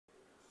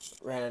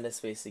Ran out of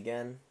space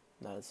again.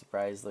 Not a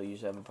surprise, though.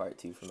 Usually I have a part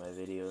 2 for my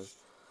videos.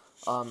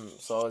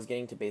 So I was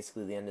getting to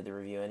basically the end of the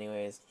review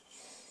anyways.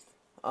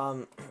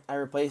 I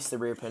replaced the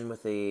rear pin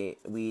with a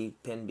Wii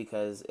pin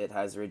because it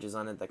has ridges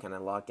on it that kind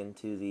of lock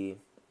into the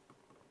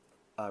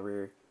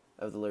rear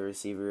of the little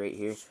receiver right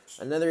here.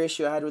 Another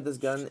issue I had with this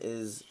gun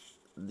is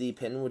the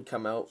pin would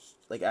come out,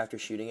 like after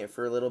shooting it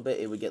for a little bit,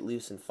 it would get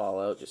loose and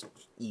fall out just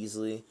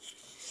easily.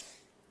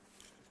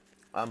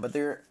 But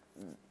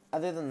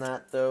other than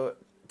that though,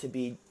 to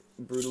be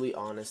brutally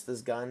honest,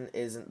 this gun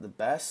isn't the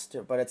best,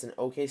 but it's an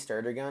okay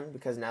starter gun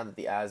because now that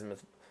the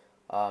azimuth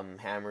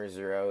hammers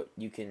are out,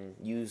 you can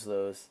use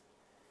those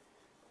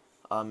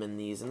in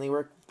these, and they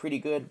work pretty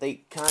good.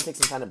 They kind of take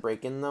some time to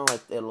break in though,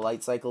 like it'll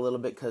light cycle a little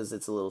bit because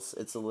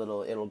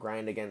it'll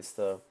grind against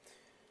the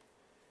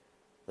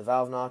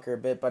valve knocker a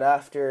bit, but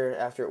after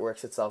it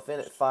works itself in,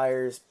 it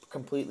fires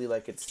completely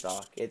like it's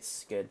stock.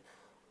 It's good.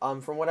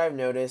 From what I've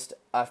noticed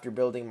after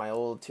building my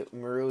old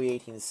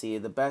Marui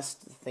 18C, the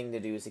best thing to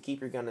do is to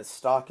keep your gun as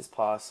stock as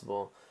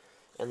possible,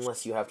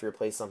 unless you have to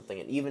replace something.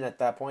 And even at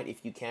that point,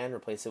 if you can,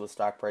 replace it with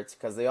stock parts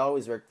because they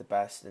always work the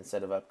best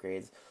instead of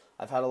upgrades.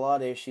 I've had a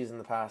lot of issues in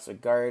the past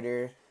with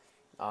Garter,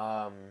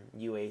 not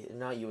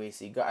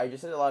UAC. I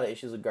just had a lot of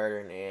issues with Garter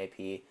and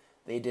AIP.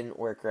 They didn't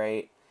work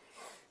right.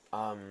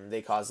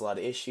 They caused a lot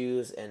of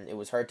issues, and it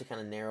was hard to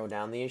kind of narrow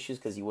down the issues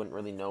because you wouldn't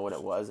really know what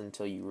it was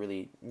until you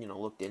really,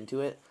 looked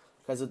into it.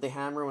 Because with the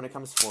hammer, when it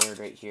comes forward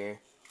right here,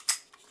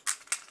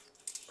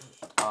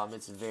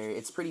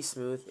 it's pretty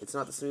smooth. It's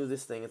not the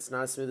smoothest thing. It's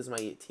not as smooth as my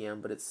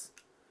TM, but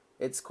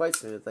it's quite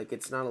smooth. Like,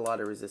 it's not a lot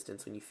of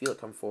resistance. When you feel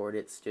it come forward,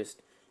 it's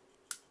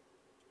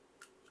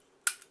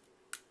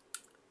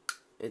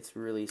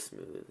really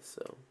smooth.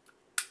 So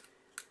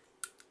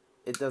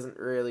it doesn't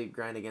really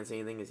grind against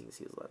anything. As you can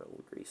see, there's a lot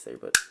of grease there,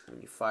 but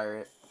when you fire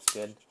it, it's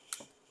good.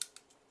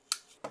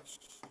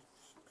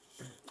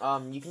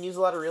 You can use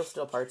a lot of real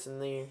steel parts in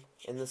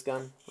this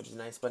gun, which is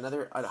nice. But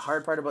a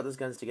hard part about this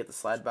gun is to get the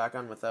slide back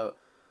on without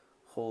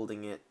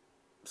holding it.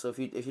 So if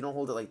you don't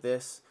hold it like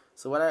this,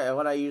 so what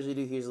I usually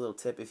do, here's a little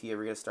tip if you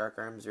ever get Stark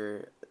Arms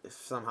or if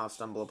somehow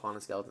stumble upon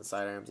a Skeleton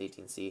Sidearms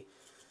 18C,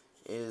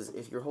 is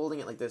if you're holding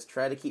it like this,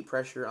 try to keep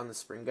pressure on the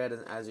spring guide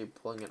as you're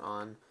pulling it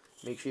on.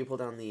 Make sure you pull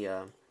down the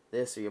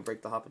this or you'll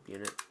break the hop-up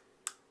unit,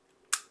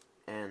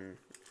 and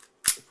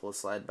pull the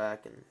slide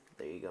back, and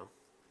there you go.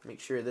 Make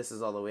sure this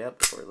is all the way up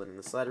before letting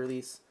the slide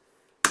release.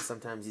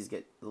 Sometimes these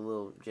get a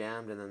little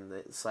jammed and then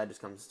the slide just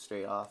comes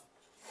straight off.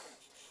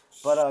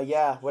 But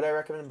yeah, would I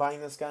recommend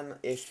buying this gun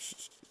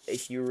if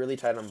you're really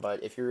tight on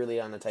if you're really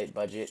on a tight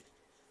budget?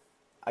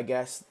 I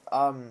guess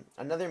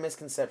another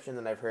misconception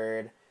that I've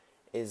heard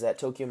is that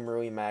Tokyo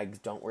Marui mags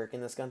don't work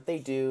in this gun. They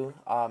do.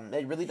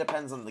 It really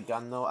depends on the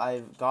gun though.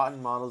 I've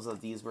gotten models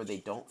of these where they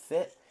don't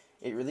fit.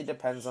 It really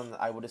depends on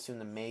I would assume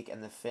the make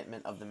and the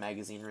fitment of the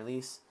magazine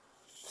release.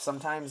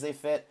 Sometimes they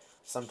fit,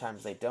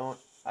 sometimes they don't.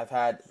 I've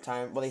had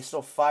they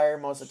still fire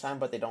most of the time,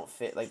 but they don't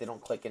fit, like they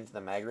don't click into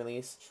the mag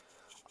release.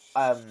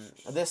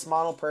 This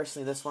model,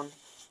 personally, this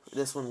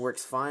one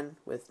works fine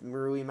with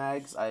Marui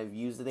mags. I've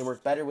used it. They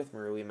work better with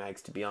Marui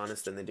mags, to be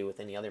honest, than they do with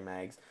any other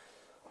mags.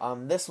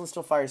 This one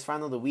still fires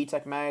fine though. The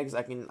WeTech mags,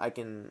 I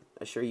can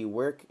assure you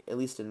work, at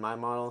least in my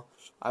model.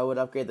 I would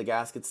upgrade the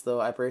gaskets though.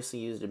 I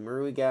personally used a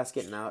Marui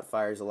gasket, and now it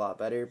fires a lot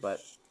better,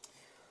 but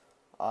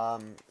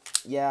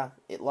yeah,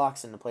 it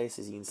locks into place,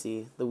 as you can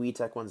see. The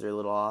WeTech ones are a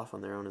little off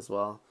on their own as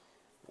well.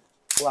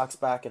 Locks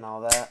back and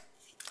all that.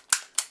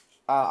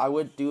 I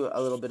would do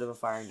a little bit of a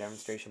firing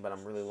demonstration, but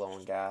I'm really low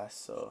on gas,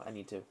 so I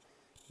need to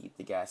heat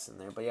the gas in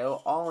there. But yeah,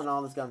 all in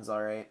all, this gun's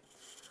alright.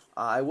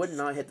 I would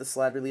not hit the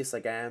slide release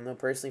like I am, though.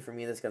 Personally, for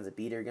me, this gun's a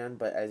beater gun,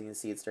 but as you can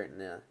see, it's starting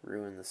to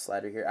ruin the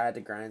slider here. I had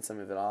to grind some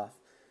of it off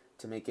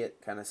to make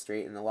it kind of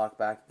straight and to lock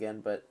back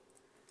again, but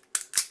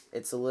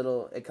it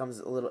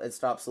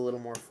stops a little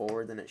more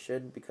forward than it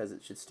should, because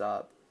it should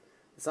stop.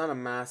 It's not a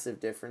massive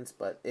difference,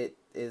 but it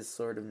is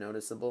sort of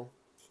noticeable.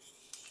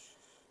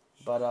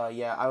 But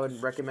yeah, I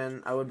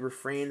would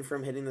refrain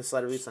from hitting the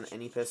slide release on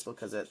any pistol,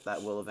 because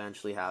that will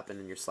eventually happen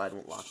and your slide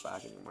won't lock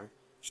back anymore.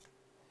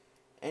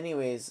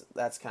 Anyways,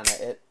 that's kind of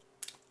it.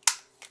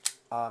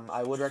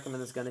 I would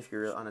recommend this gun if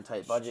you're on a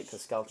tight budget,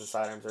 because Skeleton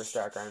Sidearms or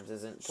Stark Arms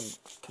isn't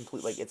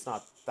complete, like, it's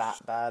not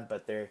that bad,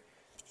 but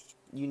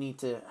you need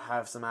to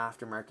have some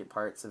aftermarket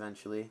parts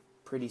eventually,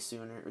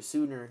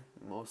 sooner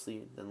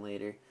mostly than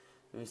later.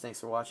 Anyways, thanks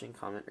for watching,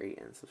 comment, rate,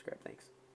 and subscribe. Thanks.